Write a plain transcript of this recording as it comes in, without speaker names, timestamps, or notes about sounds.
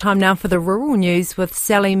Time now for the rural news with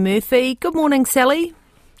Sally Murphy. Good morning, Sally.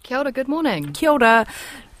 Kia ora, good morning. Kia ora.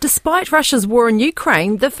 Despite Russia's war in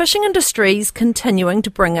Ukraine, the fishing industry is continuing to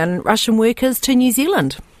bring in Russian workers to New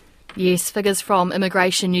Zealand. Yes, figures from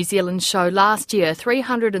Immigration New Zealand show last year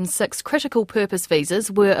 306 critical purpose visas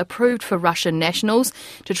were approved for Russian nationals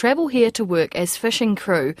to travel here to work as fishing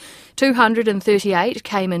crew. 238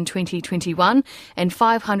 came in 2021 and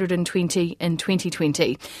 520 in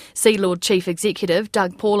 2020. Sealord Chief Executive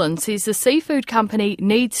Doug Paulin says the seafood company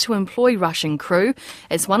needs to employ Russian crew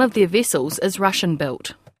as one of their vessels is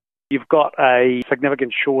Russian-built. You've got a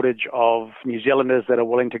significant shortage of New Zealanders that are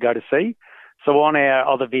willing to go to sea. So on our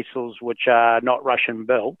other vessels, which are not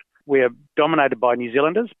Russian-built, we're dominated by New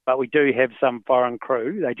Zealanders, but we do have some foreign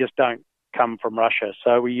crew. They just don't come from Russia.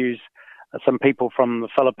 So we use some people from the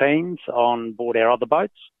Philippines on board our other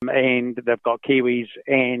boats, and they've got Kiwis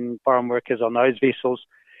and foreign workers on those vessels.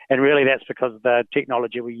 And really that's because the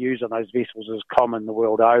technology we use on those vessels is common the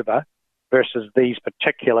world over versus these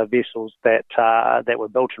particular vessels that were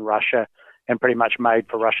built in Russia and pretty much made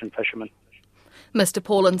for Russian fishermen. Mr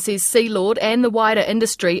Paulin says Sealord and the wider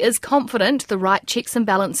industry is confident the right checks and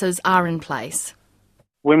balances are in place.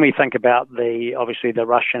 When we think about obviously the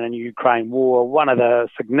Russian and Ukraine war, one of the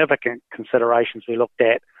significant considerations we looked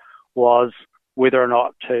at was whether or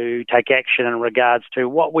not to take action in regards to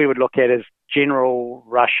what we would look at as general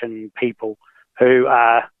Russian people who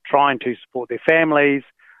are trying to support their families.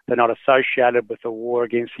 They're not associated with the war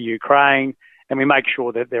against the Ukraine, and we make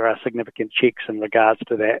sure that there are significant checks in regards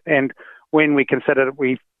to that. And when we considered it,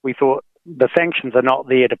 we thought the sanctions are not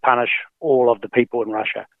there to punish all of the people in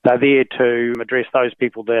Russia. They're there to address those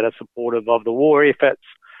people that are supportive of the war efforts,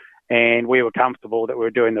 and we were comfortable that we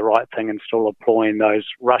were doing the right thing and still employing those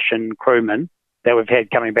Russian crewmen that we've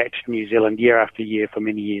had coming back to New Zealand year after year for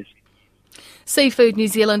many years. Seafood New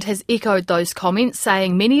Zealand has echoed those comments,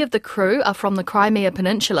 saying many of the crew are from the Crimea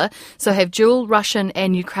Peninsula, so have dual Russian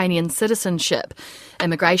and Ukrainian citizenship.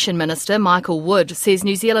 Immigration Minister Michael Wood says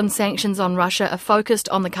New Zealand's sanctions on Russia are focused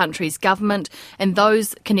on the country's government and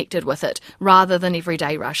those connected with it, rather than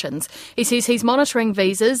everyday Russians. He says he's monitoring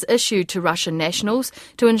visas issued to Russian nationals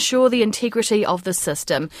to ensure the integrity of the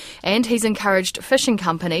system, and he's encouraged fishing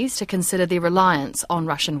companies to consider their reliance on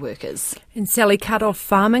Russian workers. And Sally, cut-off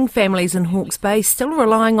farming families in Hawke's Bay still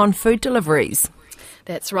relying on food deliveries.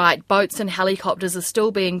 That's right. Boats and helicopters are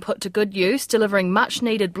still being put to good use, delivering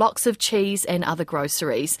much-needed blocks of cheese and other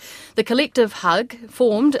groceries. The collective HUG,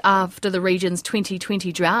 formed after the region's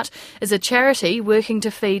 2020 drought, is a charity working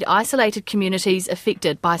to feed isolated communities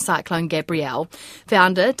affected by Cyclone Gabrielle.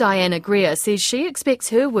 Founder Diana Greer says she expects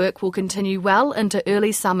her work will continue well into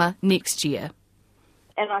early summer next year.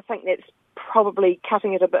 And I think that's probably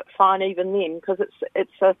cutting it a bit fine even then, because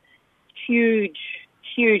it's a huge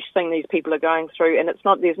thing these people are going through, and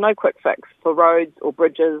there's no quick fix for roads or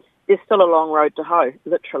bridges. There's still a long road to hoe,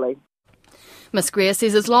 literally. Ms Greer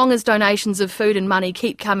says as long as donations of food and money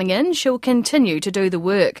keep coming in, she'll continue to do the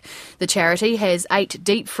work. The charity has 8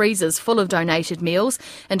 deep freezers full of donated meals,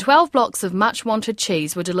 and 12 blocks of much-wanted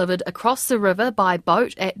cheese were delivered across the river by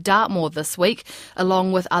boat at Dartmoor this week,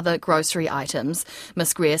 along with other grocery items.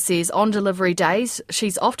 Ms Greer says on delivery days,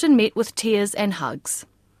 she's often met with tears and hugs.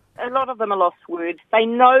 A lot of them are lost words. They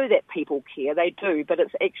know that people care, they do, but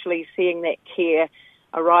it's actually seeing that care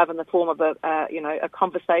arrive in the form of a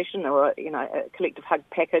conversation or a collective hug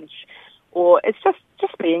package, or it's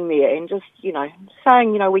just being there and just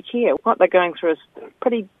saying we care. What they're going through is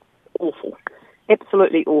pretty awful,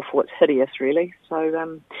 absolutely awful. It's hideous, really. So,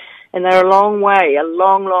 and they're a long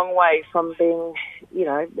way from being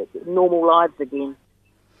normal lives again.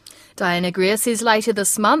 Diana Greer says later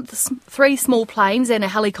this month, 3 small planes and a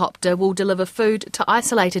helicopter will deliver food to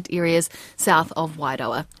isolated areas south of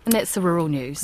Wairoa. And that's the rural news.